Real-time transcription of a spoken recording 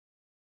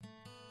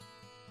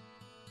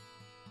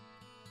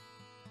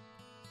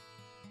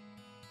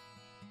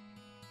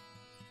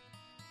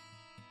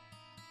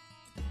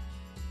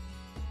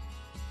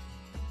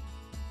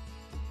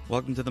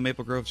Welcome to the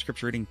Maple Grove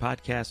Scripture Reading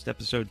Podcast,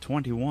 episode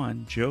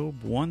 21,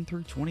 Job 1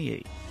 through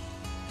 28.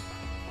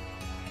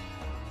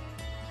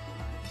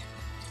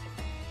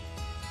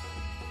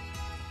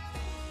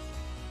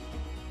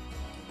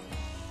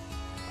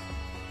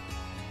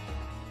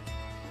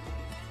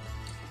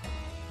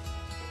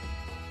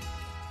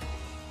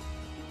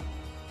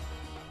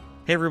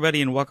 Hey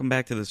everybody, and welcome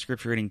back to the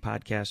Scripture Reading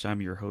Podcast.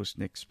 I'm your host,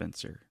 Nick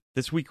Spencer.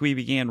 This week we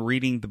began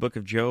reading the book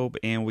of Job,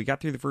 and we got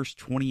through the first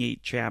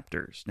 28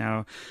 chapters.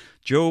 Now,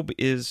 Job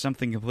is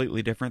something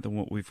completely different than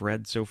what we've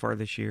read so far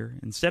this year.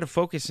 Instead of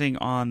focusing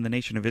on the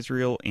nation of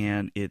Israel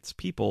and its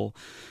people,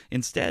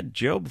 instead,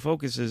 Job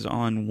focuses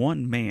on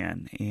one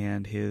man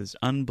and his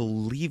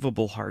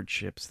unbelievable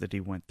hardships that he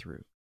went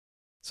through.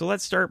 So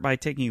let's start by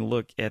taking a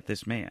look at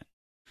this man.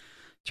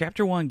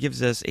 Chapter 1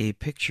 gives us a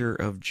picture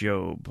of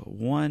Job,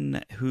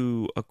 one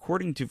who,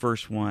 according to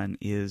verse 1,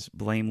 is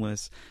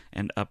blameless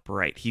and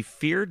upright. He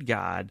feared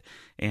God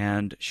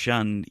and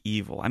shunned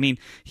evil. I mean,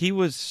 he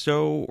was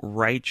so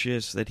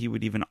righteous that he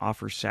would even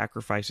offer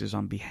sacrifices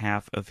on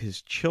behalf of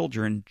his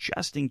children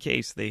just in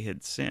case they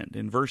had sinned.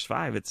 In verse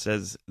 5, it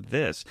says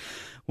this: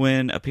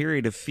 when a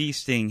period of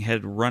feasting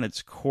had run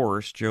its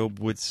course, Job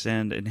would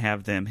send and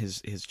have them,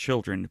 his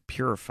children,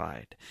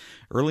 purified.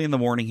 Early in the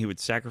morning, he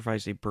would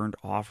sacrifice a burnt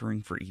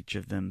offering for each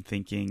of them,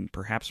 thinking,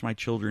 perhaps my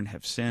children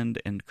have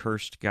sinned and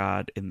cursed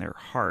God in their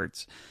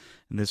hearts.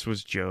 And this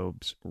was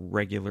Job's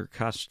regular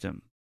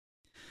custom.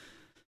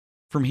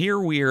 From here,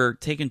 we are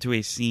taken to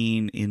a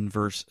scene in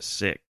verse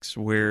 6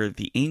 where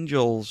the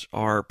angels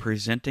are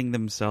presenting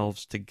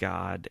themselves to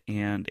God,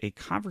 and a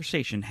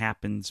conversation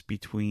happens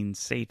between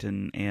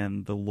Satan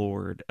and the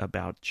Lord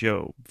about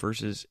Job,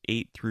 verses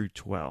 8 through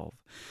 12.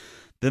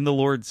 Then the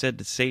Lord said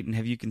to Satan,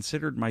 have you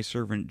considered my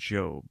servant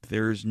Job?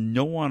 There is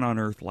no one on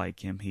earth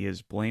like him. He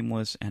is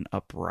blameless and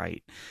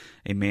upright,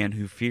 a man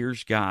who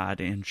fears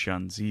God and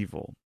shuns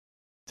evil.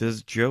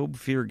 Does Job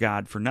fear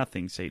God for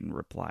nothing? Satan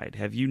replied.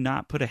 Have you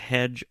not put a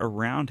hedge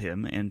around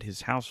him and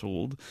his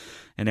household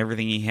and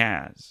everything he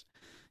has?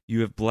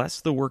 You have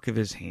blessed the work of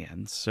his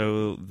hands,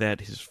 so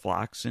that his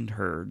flocks and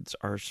herds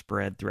are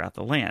spread throughout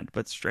the land.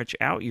 But stretch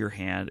out your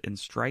hand and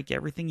strike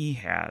everything he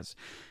has,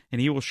 and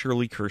he will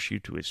surely curse you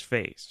to his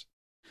face.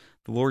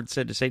 The Lord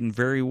said to Satan,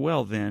 very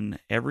well then,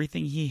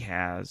 everything he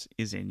has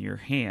is in your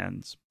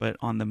hands, but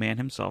on the man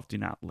himself do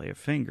not lay a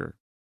finger.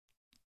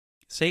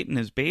 Satan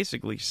is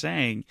basically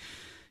saying,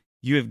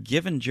 you have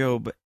given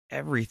Job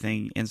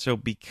everything, and so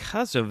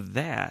because of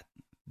that,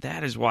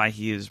 that is why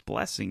he is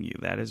blessing you.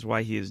 That is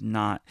why he is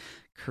not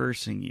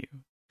cursing you.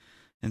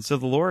 And so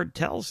the Lord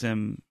tells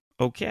him,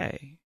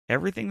 okay,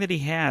 everything that he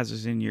has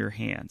is in your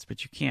hands,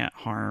 but you can't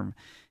harm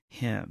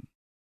him.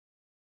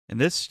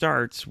 And this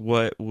starts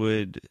what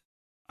would,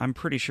 I'm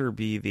pretty sure,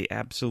 be the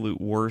absolute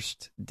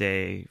worst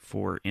day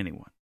for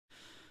anyone.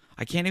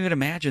 I can't even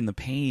imagine the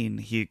pain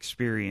he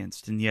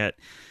experienced, and yet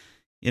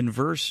in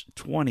verse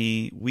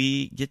 20,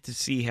 we get to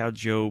see how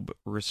Job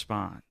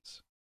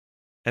responds.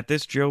 At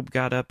this, Job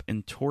got up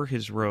and tore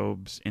his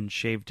robes and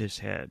shaved his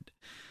head.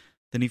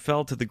 Then he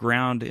fell to the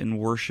ground in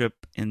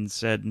worship and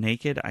said,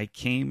 naked I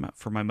came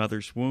from my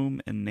mother's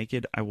womb, and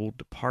naked I will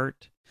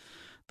depart.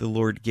 The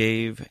Lord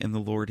gave, and the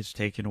Lord has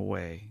taken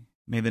away.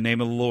 May the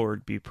name of the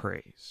Lord be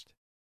praised.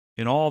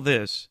 In all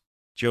this,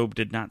 Job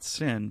did not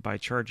sin by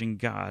charging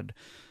God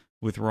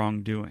with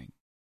wrongdoing.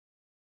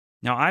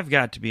 Now, I've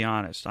got to be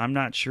honest, I'm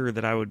not sure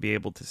that I would be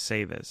able to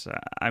say this.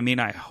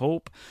 I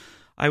hope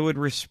I would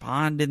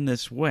respond in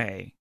this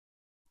way,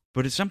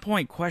 but at some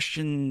point,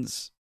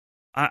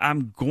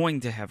 I'm going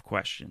to have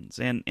questions,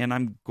 and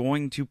I'm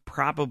going to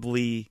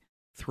probably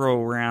throw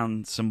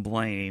around some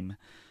blame,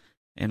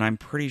 and I'm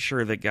pretty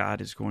sure that God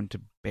is going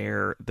to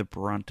bear the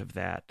brunt of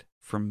that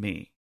from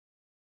me.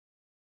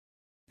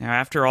 Now,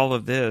 after all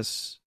of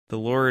this, the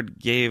Lord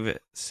gave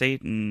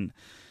Satan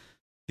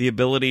the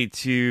ability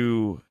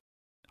to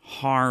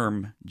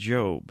harm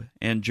Job,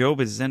 and Job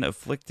is then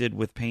afflicted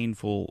with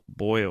painful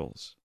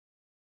boils.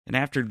 And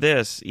after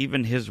this,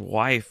 even his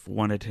wife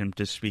wanted him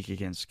to speak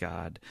against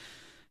God,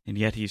 and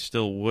yet he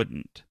still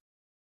wouldn't.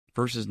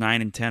 Verses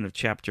 9 and 10 of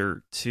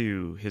chapter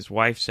 2, his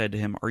wife said to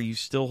him, are you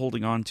still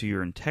holding on to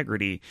your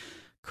integrity?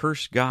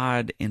 Curse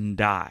God and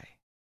die.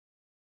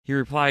 He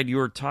replied, you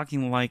are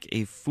talking like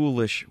a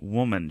foolish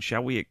woman.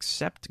 Shall we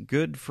accept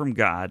good from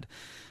God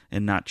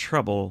and not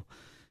trouble?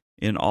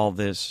 In all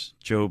this,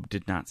 Job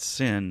did not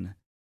sin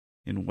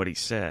in what he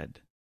said.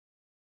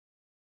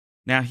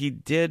 Now, he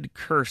did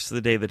curse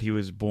the day that he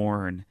was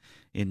born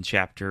in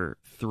chapter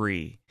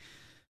 3,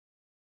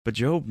 but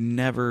Job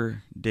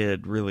never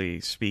did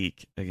really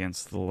speak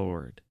against the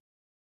Lord.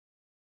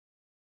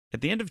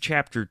 At the end of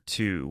chapter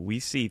 2, we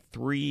see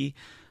 3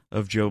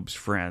 of Job's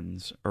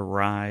friends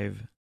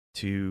arrive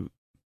to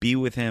be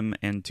with him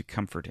and to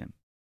comfort him.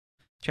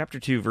 Chapter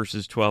 2,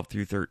 verses 12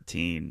 through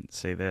 13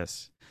 say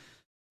this: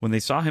 when they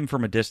saw him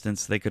from a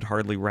distance, they could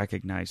hardly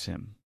recognize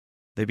him.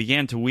 They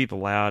began to weep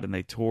aloud, and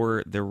they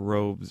tore their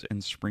robes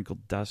and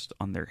sprinkled dust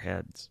on their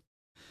heads.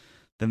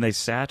 Then they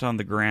sat on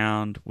the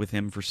ground with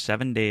him for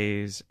 7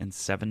 days and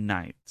 7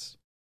 nights.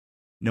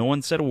 No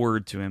one said a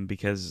word to him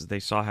because they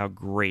saw how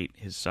great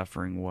his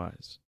suffering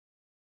was.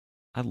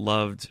 I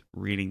loved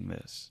reading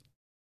this.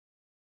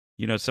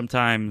 You know,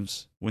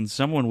 sometimes when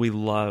someone we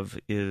love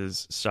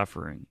is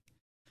suffering,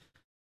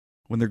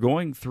 when they're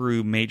going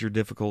through major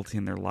difficulty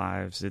in their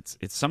lives, it's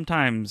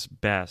sometimes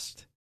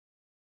best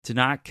to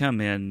not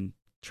come in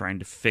trying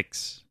to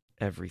fix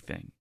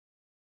everything.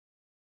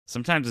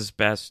 Sometimes it's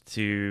best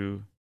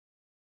to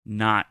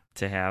not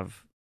to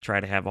try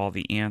to have all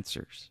the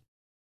answers.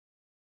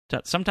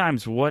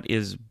 Sometimes what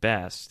is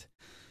best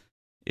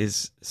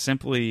is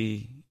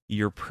simply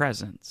your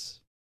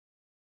presence.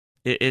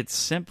 It's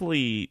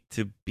simply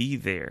to be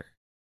there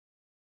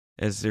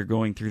as they're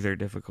going through their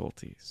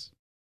difficulties.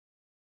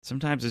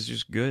 Sometimes it's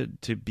just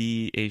good to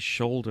be a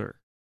shoulder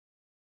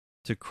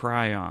to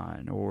cry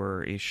on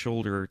or a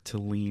shoulder to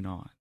lean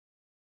on.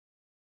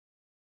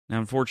 Now,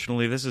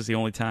 unfortunately, this is the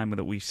only time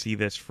that we see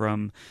this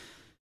from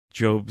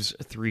Job's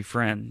three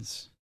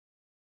friends,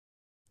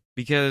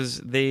 because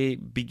they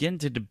begin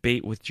to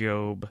debate with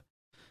Job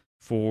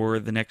for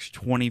the next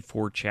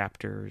 24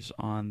 chapters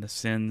on the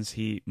sins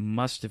he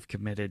must have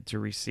committed to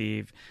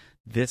receive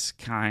this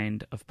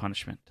kind of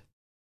punishment.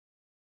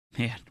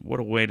 Man, what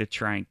a way to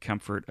try and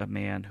comfort a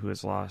man who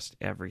has lost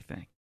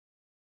everything.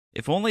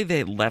 If only they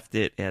had left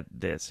it at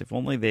this. If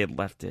only they had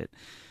left it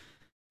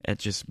at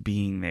just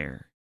being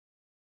there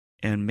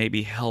and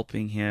maybe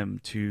helping him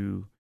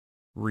to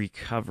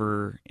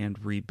recover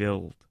and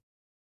rebuild.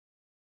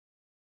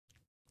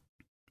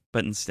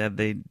 But instead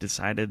they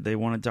decided they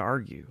wanted to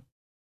argue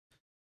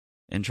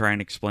and try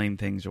and explain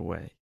things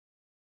away.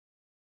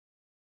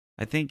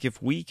 I think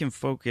if we can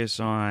focus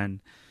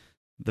on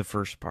the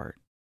first part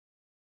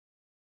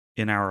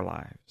in our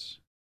lives,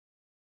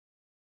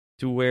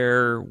 to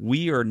where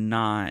we are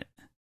not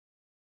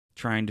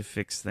trying to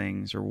fix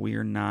things, or we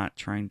are not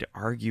trying to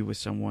argue with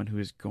someone who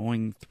is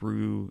going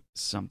through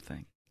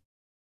something,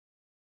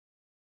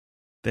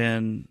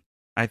 then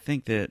I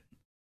think that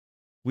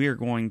we are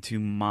going to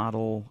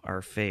model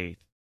our faith,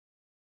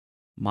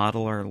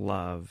 model our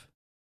love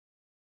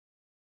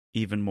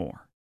even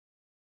more.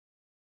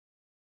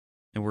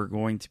 And we're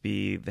going to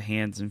be the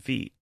hands and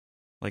feet,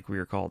 like we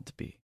are called to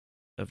be,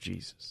 of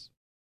Jesus.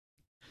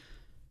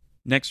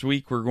 Next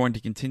week, we're going to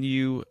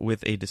continue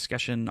with a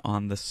discussion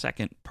on the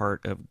second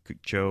part of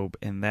Job,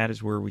 and that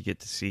is where we get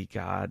to see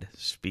God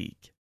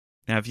speak.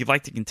 Now, if you'd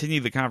like to continue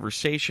the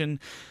conversation,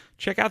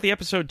 check out the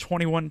episode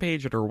 21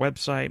 page at our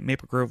website,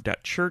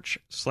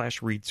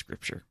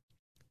 maplegrove.church/readscripture.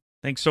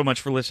 Thanks so much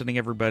for listening,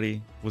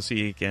 everybody. We'll see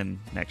you again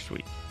next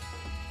week.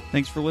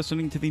 Thanks for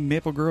listening to the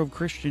Maple Grove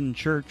Christian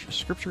Church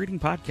Scripture Reading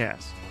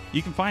Podcast.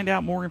 You can find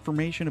out more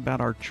information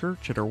about our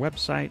church at our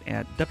website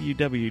at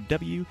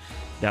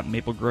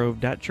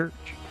www.maplegrove.church.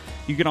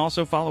 You can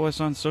also follow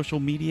us on social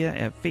media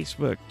at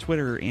Facebook,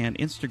 Twitter, and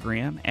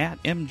Instagram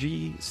at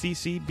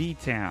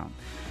MGCCBtown.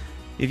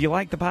 If you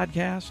like the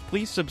podcast,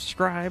 please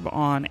subscribe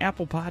on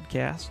Apple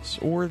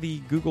Podcasts or the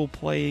Google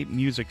Play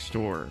Music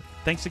Store.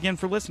 Thanks again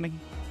for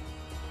listening.